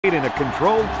in a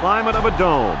controlled climate of a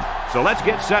dome. So let's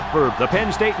get set for the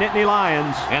Penn State Nittany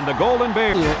Lions and the Golden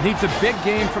Bears. Needs a big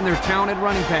game from their talented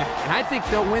running back, and I think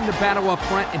they'll win the battle up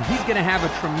front, and he's going to have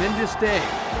a tremendous day.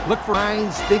 Look for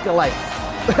minds think alike,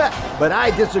 but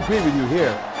I disagree with you here.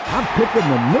 I'm picking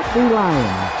the Nittany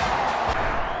Lions.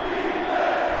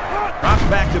 Drops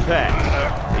back to pass.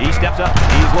 He steps up.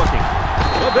 He's looking.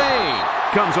 Obey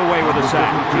comes away with a sack.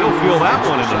 He'll feel that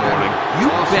one in the morning. You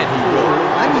bet he will.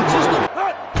 I mean, just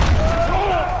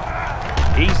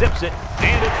he zips it,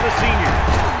 and it's the senior.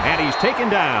 And he's taken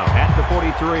down at the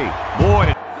 43. Boy,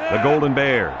 the Golden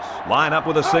Bears line up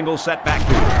with a single set back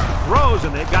to him. Throws,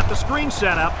 and they've got the screen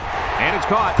set up. And it's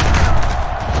caught.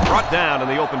 Brought down in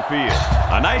the open field.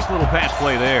 A nice little pass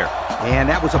play there. And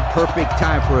that was a perfect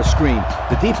time for a screen.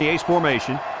 The ace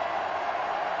formation.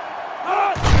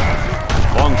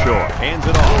 Longshore hands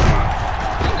it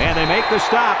off. And they make the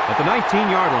stop at the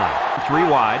 19-yard line. 3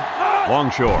 wide.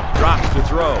 Longshore drops to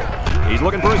throw. He's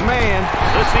looking for his man.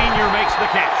 The senior makes the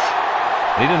catch.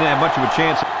 He didn't have much of a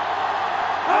chance.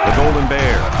 The Golden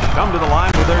Bears come to the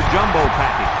line with their jumbo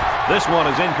package. This one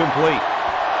is incomplete.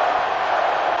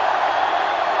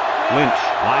 Lynch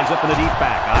lines up in the deep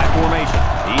back. I formation.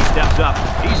 He steps up.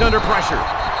 He's under pressure.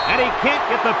 And he can't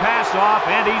get the pass off,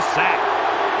 and he's sacked.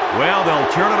 Well, they'll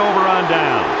turn it over on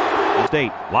downs.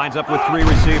 State lines up with 3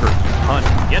 receivers. Hunt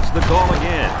gets the call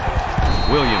again.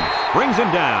 Williams brings him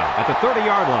down at the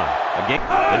 30-yard line. Again,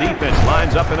 the defense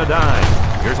lines up in a dime.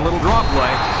 Here's a little draw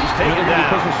play. He's taken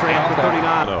down at the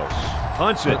 39.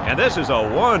 Hunts it, and this is a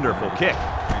wonderful kick.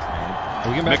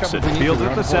 Mixon fields it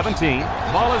at the 17.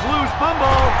 Ball is loose,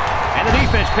 fumble, and the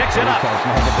defense picks it up.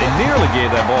 They nearly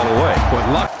gave that ball away. Good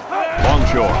luck.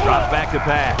 Longshore drops back to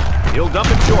pass. He'll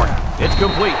dump it short. It's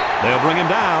complete. They'll bring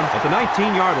him down at the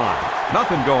 19-yard line.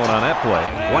 Nothing going on that play.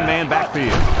 One-man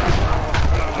backfield.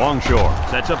 Longshore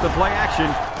sets up the play action.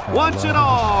 Wants it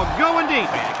all. Going deep.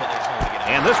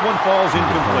 And this one falls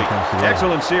incomplete.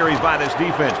 Excellent series by this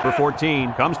defense for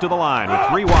 14. Comes to the line with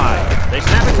 3 wide. They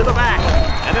snap it to the back,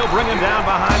 and they'll bring him down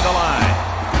behind the line.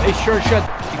 They sure should.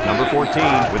 Number 14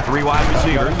 with 3 wide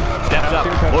receivers. Steps up,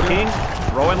 looking,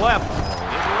 throwing left.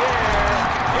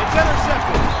 It's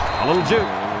intercepted. A little juke.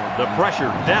 The pressure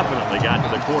definitely got to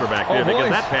the quarterback there because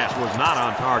that pass was not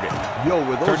on target. Yo,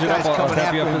 with those guys coming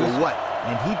after him or what?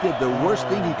 And he did the worst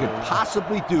thing he could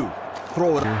possibly do.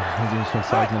 Throw it.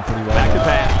 Back to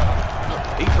pass.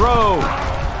 He throws.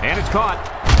 And it's caught.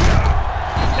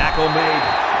 Tackle made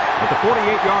at the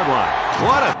 48-yard line.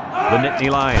 What a... The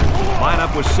Nittany Lions line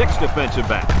up with 6 defensive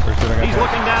backs. He's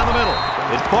looking down the middle.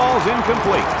 It falls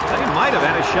incomplete. They might have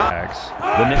had a shot.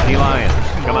 The Nittany Lions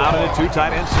come out in a 2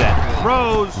 tight end set.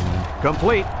 Throws.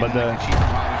 Complete. But the...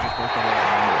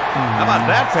 How about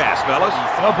that pass, fellas?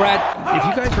 Well, Brad, if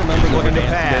you guys remember looking to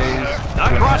pass,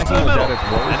 across the middle,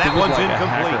 and that one's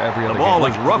incomplete. The ball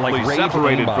is roughly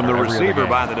separated from the receiver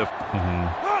by the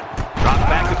Drops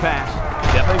back to pass.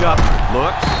 Stepping up.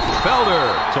 Looks. Felder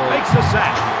makes the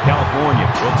sack. California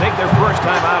will take their first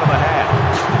time out of the half.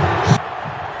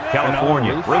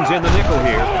 California brings in the nickel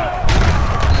here.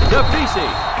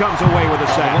 DeSean comes away with a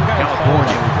sack.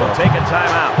 California will take a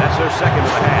timeout. That's their second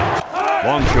of the half.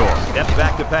 Longshore steps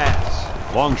back to pass.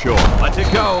 Longshore lets it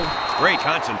go. Great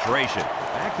concentration.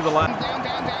 Back to the line.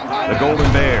 The Golden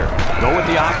Bears go with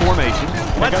the I formation.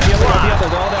 Let's get it.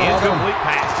 Incomplete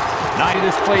pass.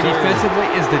 This play defensively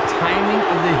is the timing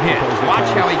of the hit. Watch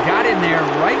how he got in there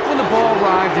right when the ball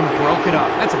arrived and broke it up.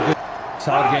 That's a good...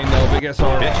 Solid game, though. Big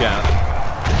SR. Pitch out.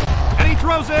 And he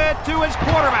throws it to his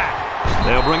quarterback.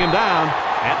 They'll bring him down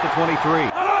at the 23.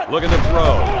 Looking to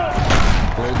throw.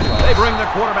 They bring the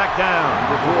quarterback down.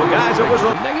 For 4 guys, it was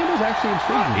a... That game was actually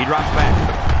intriguing. He drops back.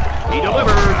 He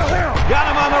delivers. Got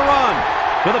him on the run.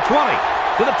 To the 20.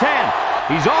 To the 10.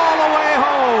 He's all the way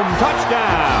home.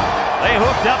 Touchdown. They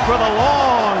hooked up for the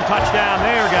long touchdown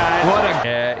there, guys. What a...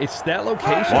 Yeah, it's that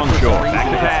location. Longshore, back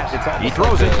to pass. He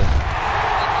throws it.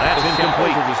 That's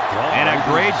incomplete. And a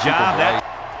great job. That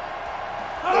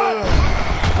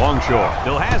Longshore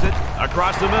still has it.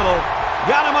 Across the middle.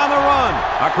 Got him on the run.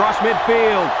 Across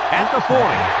midfield. At the 40.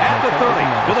 At the 30.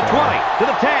 To the 20. To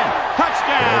the 10.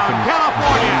 Touchdown,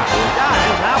 California.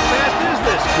 Guys, how fast is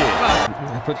this kid?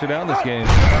 That puts you down this game.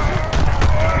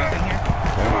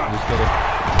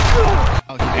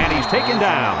 And he's taken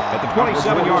down at the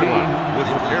 27-yard line with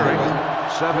the carry.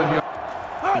 7 yards.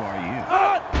 Who are you?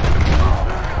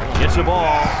 Gets the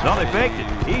ball. No, they faked it.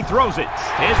 He throws it.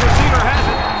 His receiver has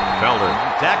it. Felder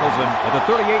tackles him at the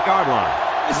 38-yard line.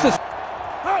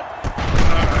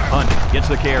 Hunt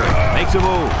gets the carry. Makes a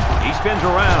move. He spins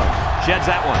around. Sheds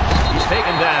that one. He's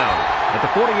taken down at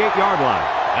the 48-yard line.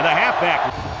 And the halfback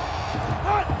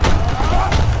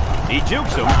He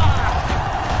jukes him.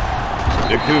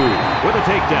 DeSean with a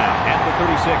takedown at the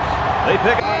 36. They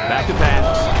pick it. Back to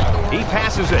pass. He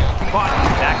passes it. But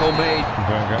tackle made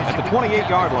at the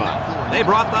 28-yard line. They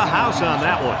brought the house on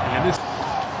that one. And this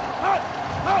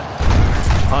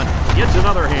Hunt gets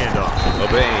another handoff.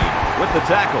 Obeyed with the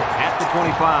tackle at the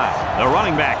 25. The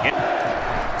running back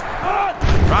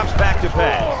drops back to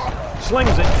pass.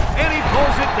 Slings it, and he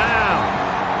pulls it down.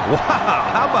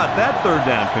 Wow, how about that third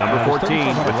down? Number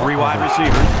 14 with 3 wide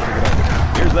receivers.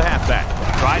 Here's the halfback.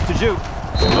 Tries to juke.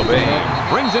 Obeyed.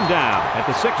 Brings him down at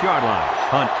the 6-yard line.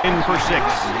 Hunt in for 6.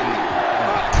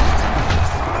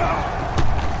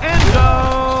 End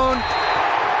zone.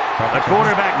 The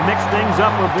quarterback mixed things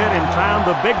up a bit and found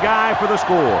the big guy for the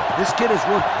score. This kid has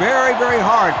worked very, very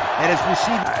hard at his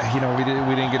receiving. We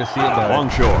didn't get to see it, but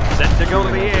Longshore set to go to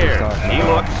the air. He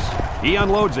looks. He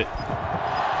unloads it.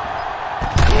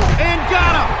 And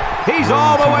got him. He's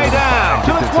all the way down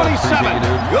to the 27.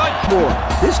 Good for him.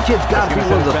 This kid's got to be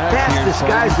one of the fastest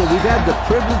guys that we've had the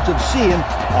privilege of seeing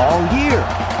all year.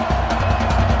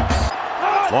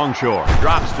 Longshore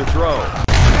drops to throw.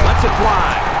 Lets it fly.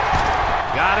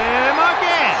 Got him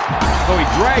again. So he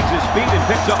drags his feet and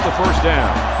picks up the first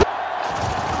down.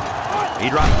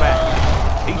 He drops back.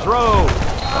 He throws.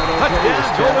 Touchdown,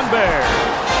 Golden Bears.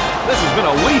 This has been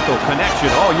a lethal connection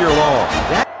all year long.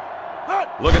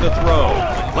 Look at the throw.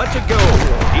 Lets it go.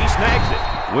 He snags it.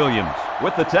 Williams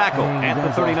with the tackle at the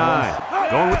 39.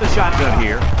 Going with the shotgun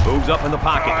here. Moves up in the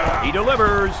pocket. He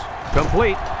delivers.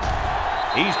 Complete.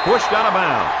 He's pushed out of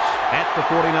bounds at the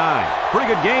 49.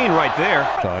 Pretty good gain right there.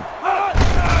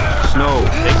 Snow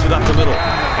takes it up the middle.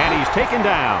 And he's taken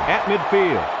down at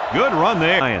midfield. Good run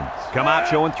there. Lions come out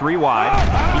showing 3 wide.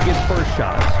 he gets first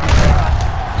shots.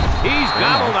 He's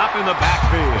gobbled up in the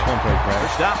backfield.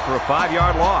 First stop for a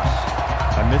 5-yard loss.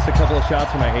 I missed a couple of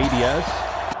shots from my ADS.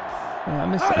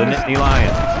 The Nittany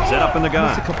Lions set up in the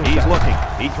gun. He's looking.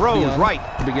 He throws right.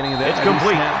 The beginning of that. It's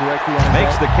complete.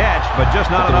 Makes the catch, but just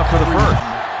not enough for the first.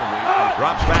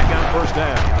 Drops back on first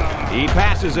down. He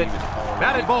passes it.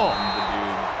 Batted ball.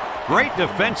 Great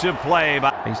defensive play by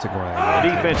the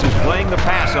defense is playing the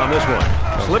pass on this one.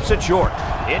 Slips it short.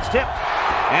 It's tipped.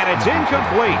 And it's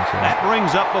incomplete. That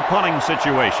brings up the punting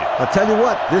situation. I'll tell you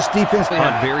what, this defense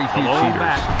had very few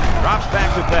cheaters. Drops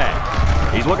back to pass.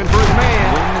 He's looking for his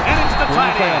man, and it's the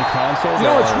tight end.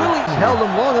 it's really held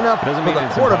him long enough for the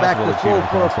quarterback to throw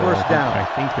for a first down. I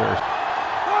think there's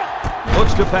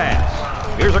Looks to pass.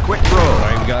 Here's a quick throw.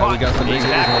 We got some big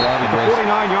hitters in a lot of the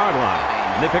 49-yard line.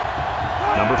 And they pick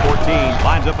number 14.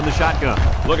 Lines up in the shotgun.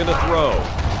 Looking to throw.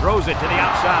 Throws it to the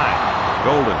outside.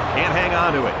 Golden can't hang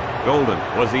on to it. Golden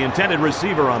was the intended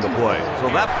receiver on the play. So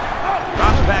that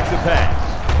drops back to pass.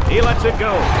 He lets it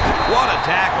go. What a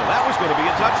tackle. That was going to be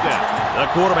a touchdown. The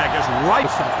quarterback just right.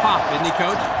 Some pop, isn't he,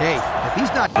 Coach? Hey, if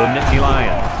he's not... The Nittany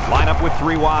Lions line up with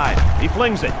 3 wide. He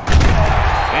flings it.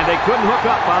 And they couldn't hook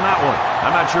up on that one.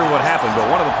 I'm not sure what happened, but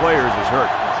one of the players is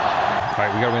hurt. all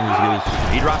right. We got to win these games.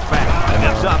 He drops back.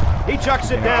 Steps up. He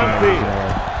chucks it downfield.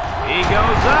 He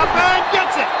goes up and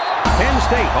gets it. Penn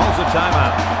State calls a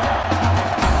timeout.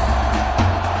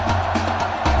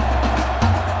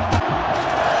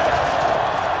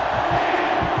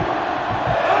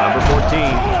 Number 14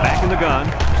 back in the gun.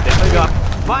 Stepping up.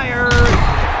 Fires.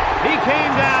 He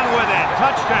came down with it.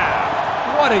 Touchdown.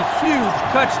 What a huge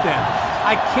touchdown.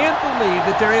 I can't believe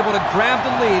that they're able to grab the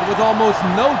lead with almost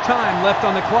no time left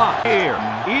on the clock. Here.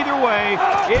 Either way,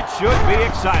 it should be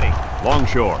exciting.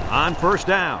 Longshore on first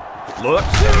down. Looks.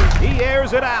 He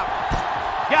airs it out.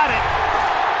 Got it.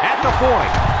 At the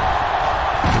point.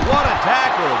 What a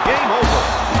tackle. Game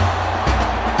over.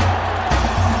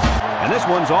 And this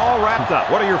one's all wrapped up.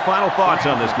 What are your final thoughts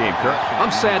on this game, Kirk? I'm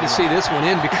sad to see this one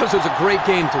in because it was a great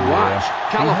game to watch.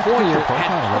 California had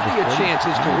plenty of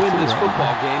chances to win this football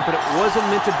game, but it wasn't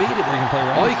meant to be today.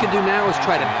 All you can do now is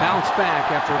try to bounce back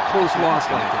after a close loss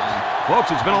like this. Folks,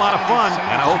 it's been a lot of fun,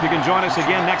 and I hope you can join us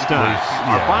again next time.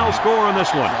 Our final score on this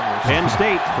one, Penn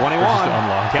State 21,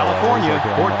 California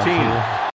 14.